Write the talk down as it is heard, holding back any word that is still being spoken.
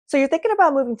So you're thinking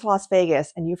about moving to Las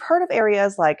Vegas, and you've heard of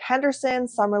areas like Henderson,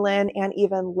 Summerlin, and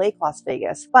even Lake Las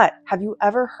Vegas. But have you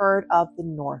ever heard of the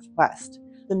Northwest?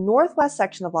 The Northwest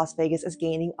section of Las Vegas is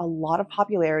gaining a lot of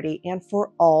popularity, and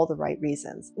for all the right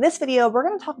reasons. In this video, we're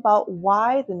going to talk about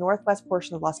why the Northwest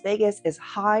portion of Las Vegas is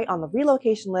high on the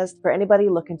relocation list for anybody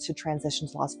looking to transition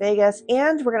to Las Vegas,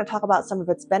 and we're going to talk about some of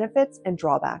its benefits and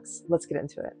drawbacks. Let's get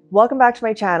into it. Welcome back to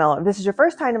my channel. If this is your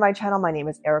first time to my channel, my name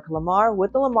is Erica Lamar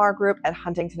with the Lamar Group at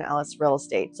Huntington Ellis Real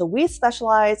Estate. So we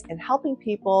specialize in helping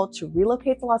people to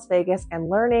relocate to Las Vegas and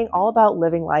learning all about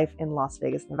living life in Las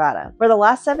Vegas, Nevada. For the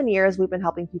last 7 years, we've been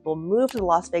helping people move to the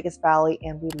Las Vegas Valley,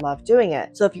 and we love doing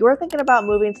it. So if you're thinking about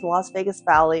moving to the Las Vegas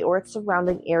Valley or its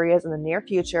surrounding areas in the near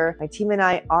future, my team and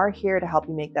I are here to help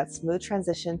you make that smooth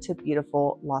transition to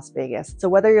beautiful Las Vegas. So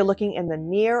whether you're looking in the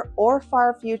near or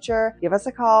far future, give us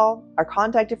a call. Our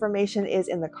contact information is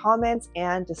in the comments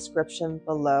and description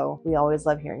below. We always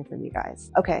love hearing from you guys.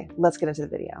 Okay, let's get into the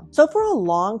video. So for a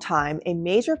long time, a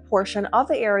major portion of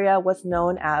the area was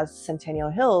known as Centennial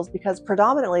Hills because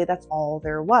predominantly that's all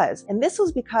there was. And this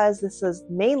was because this was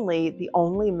mainly the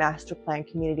only master plan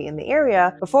community in the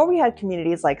area before we had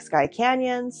communities like Sky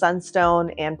Canyon,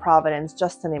 Sunstone, and Providence,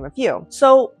 just to name a few.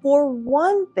 So for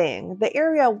one thing, the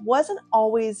area wasn't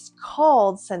always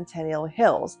called Centennial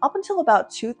Hills. Up until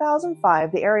about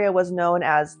 2005, the area was known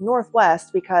as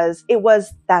Northwest because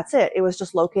that's it. It was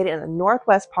just located in the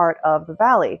northwest part of the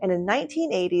valley. And in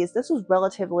 1980s, this was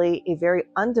relatively a very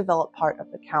undeveloped part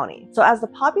of the county. So as the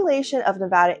population of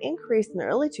Nevada increased in the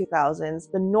early 2000s,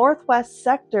 the northwest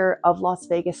sector of Las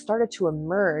Vegas started to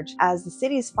emerge as the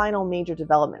city's final major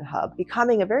development hub,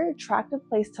 becoming a very attractive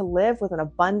place to live with an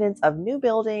abundance of new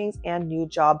buildings and new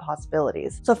job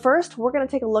possibilities. So first, we're going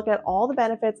to take a look at all the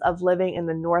benefits of living in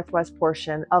the northwest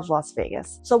portion of Las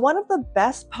Vegas. So one of the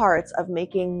best parts of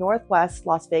making Northwest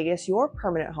Las Vegas your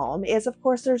permanent home is, of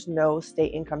course, there's no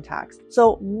state income tax.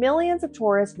 So millions of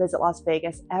tourists visit Las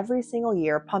Vegas every single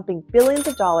year, pumping billions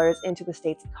of dollars into the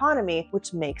state's economy,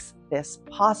 which makes this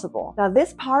possible. Now,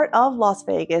 this part of Las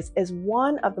Vegas is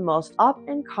one of the most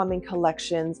up-and-coming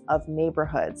collections of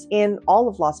neighborhoods in all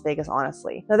of Las Vegas,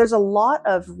 honestly. Now, there's a lot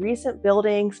of recent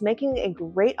buildings, making it a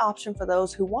great option for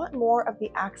those who want more of the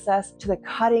access to the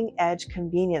cutting-edge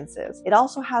conveniences. It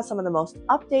also has some of the most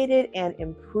updated and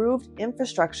improved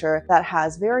infrastructure that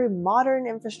has very modern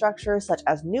infrastructure, such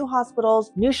as new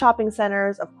hospitals, new shopping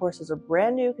centers. Of course, there's a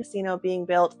brand new casino being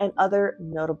built and other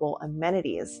notable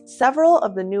amenities. Several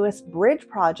of the newest bridge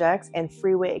projects and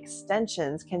freeway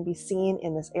extensions can be seen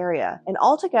in this area. And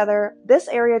altogether, this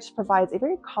area just provides a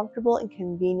very comfortable and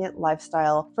convenient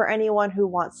lifestyle for anyone who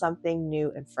wants something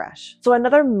new and fresh. So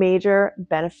another major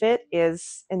benefit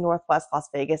is in Northwest Las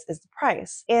Vegas is the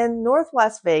price. In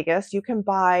Northwest Vegas, you can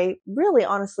buy really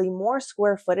honestly more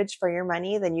square footage for your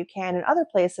money than you can in other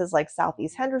places like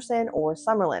Southeast Henderson or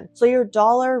Summerlin. So your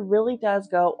dollar really does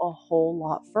go a whole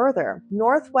lot further.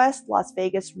 Northwest Las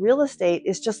Vegas real estate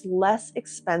is just less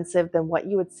expensive than what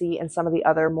you would see in some of the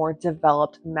other more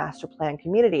developed master plan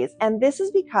communities. And this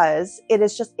is because it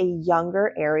is just a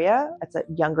younger area, it's a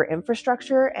younger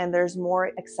infrastructure, and there's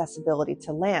more accessibility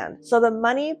to land. So the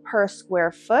money per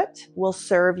square foot will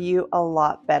serve you a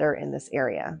lot better in this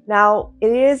area. Now,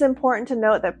 it is important to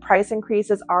note that price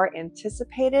increases are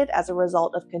anticipated as a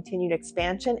result of continued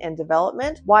expansion and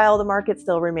development, while the market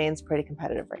still remains pretty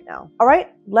competitive right now. All right,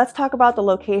 let's talk about the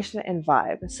location and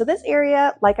vibe. So this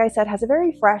area, like I said, has a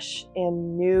very fresh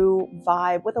and new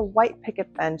vibe with a white picket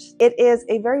fence. It is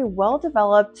a very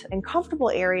well-developed and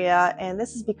comfortable area, and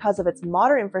this is because of its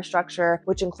modern infrastructure,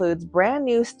 which includes brand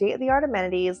new state-of-the-art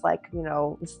amenities like,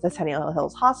 the Centennial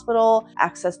Hills Hospital,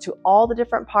 access to all the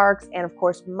different parks, and of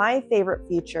course, my favorite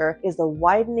feature is the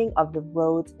widening of the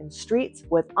roads and streets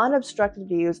with unobstructed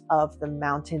views of the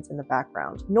mountains in the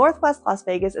background. Northwest Las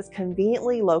Vegas is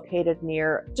conveniently located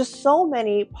near just so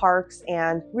many parks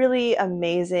and really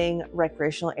amazing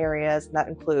recreational areas. That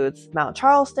includes Mount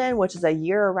Charleston, which is a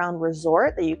year-round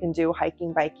resort that you can do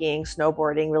hiking, biking,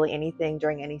 snowboarding, really anything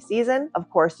during any season. Of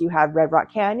course, you have Red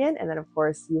Rock Canyon, and then of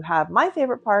course you have my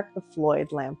favorite park, the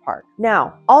Floyd Lamb Park.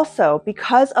 Now, also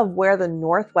because of where the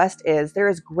Northwest is, there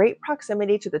is great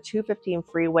proximity to the 215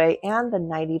 freeway and the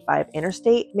 95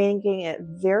 interstate, making it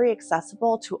very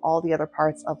accessible to all the other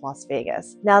parts of Las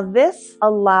Vegas. Now, this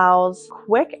allows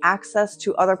quick access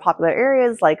to other popular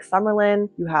areas like Summerlin,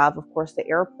 You have, of course, the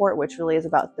airport, which really is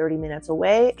about 30 minutes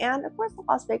away, and of course the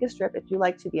Las Vegas Strip if you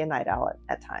like to be a night owl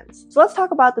at times. So let's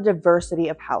talk about the diversity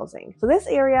of housing. So this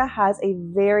area has a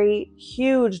very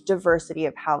huge diversity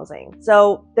of housing.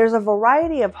 So there's a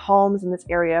variety of homes in this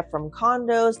area, from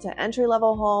condos to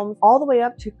entry-level homes, all the way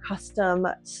up to custom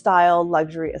style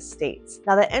luxury estates.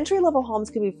 Now the entry-level homes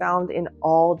can be found in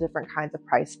all different kinds of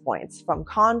price points, from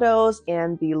condos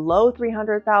in the low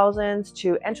 300,000s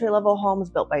to entry-level homes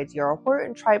built by D.R.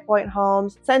 Horton, Tri-Pointe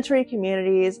Homes, Century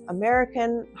Communities,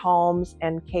 American Homes,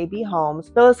 and KB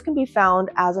Homes. Those can be found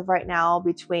as of right now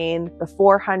between the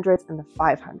 400s and the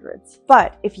 500s.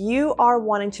 But if you are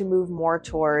wanting to move more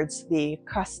towards the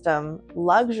custom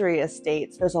luxury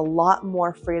estates, there's a lot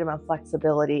more freedom and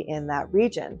flexibility in that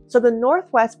region. So the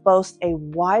Northwest boasts a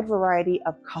wide variety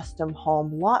of custom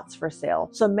home lots for sale.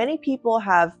 So many people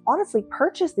have honestly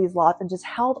purchased these lots and just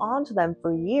held on to them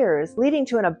for years, leading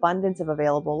to an abundance of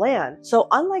available land. So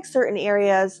unlike certain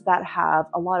areas that have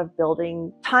a lot of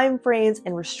building timeframes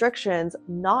and restrictions,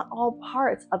 not all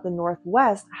parts of the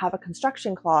Northwest have a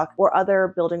construction clock or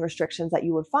other building restrictions that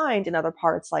you would find in other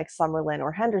parts like Summerlin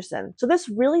or Henderson. So this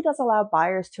really does allow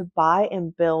buyers to buy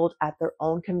and build at their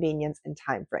own convenience and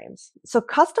timeframes. So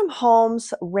custom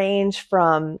homes range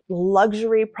from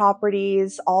luxury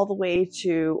properties all the way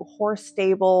to horse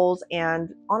stables and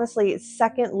honestly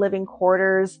second living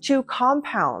quarters to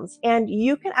compounds. And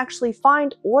you can actually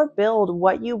find or build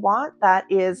what you want that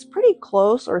is pretty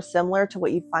close or similar to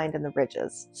what you find in the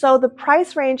ridges. So the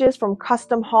price ranges from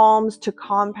custom homes to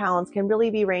compounds can really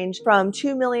be ranged from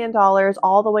 $2 million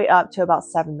all the way up to about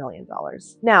 $7 million.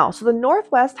 Now, so the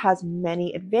Northwest has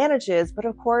many advantages, but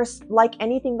of course, like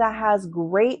anything that has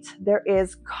great, there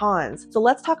is cons. So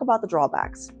let's talk about the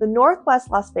drawbacks. The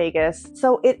Northwest Las Vegas,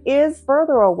 so it is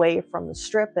further away from the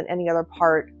Strip than any other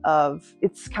part of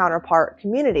its counterpart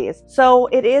communities. So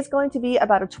it is going to be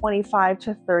about a 25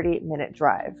 to 30-minute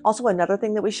drive. Also, another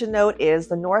thing that we should note is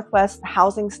the Northwest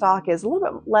housing stock is a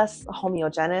little bit less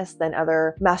homogeneous than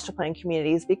other master plan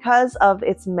communities because of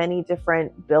its many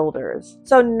different builders.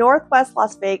 So Northwest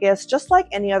Las Vegas, just like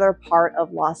any other part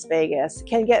of Las Vegas,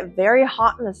 can get very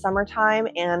hot in the summertime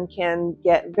and can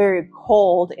get very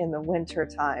cold in the winter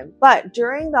time. But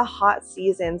during the hot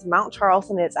seasons, Mount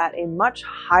Charleston is at a much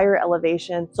higher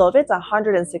elevation. So if it's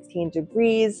 116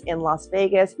 degrees in Las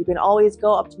Vegas, you can always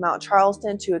go up to Mount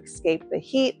Charleston to escape the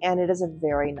heat, and it is a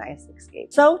very nice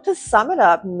escape. So to sum it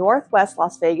up, Northwest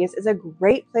Las Vegas is a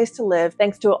great place to live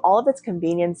thanks to all of its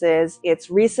conveniences, its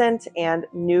recent and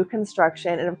new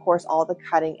construction, and of course all the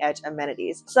cutting edge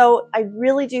amenities. So I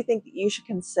really do think that you should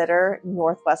consider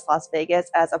Northwest Las Vegas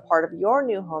as a part of your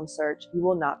new home search. You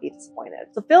will not be disappointed.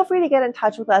 So feel free to get in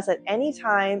touch with us at any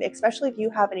time, especially if you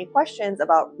have any questions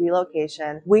about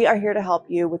relocation. We are here to help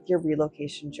you with your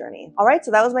relocation journey. All right,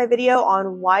 so that was my video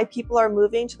on why people are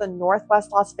moving to the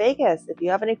Northwest Las Vegas. If you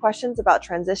have any questions about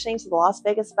transitioning to the Las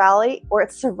Vegas Valley or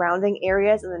its surrounding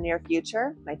areas in the near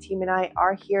future, my team and I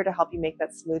are here to help you make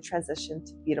that smooth transition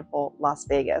to beautiful Las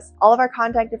Vegas. All of our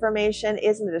contact information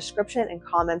is in the description and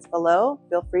comments below.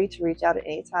 Feel free to reach out at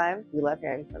any time. We love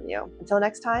hearing from you. Until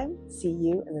next time, see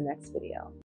you in the next video.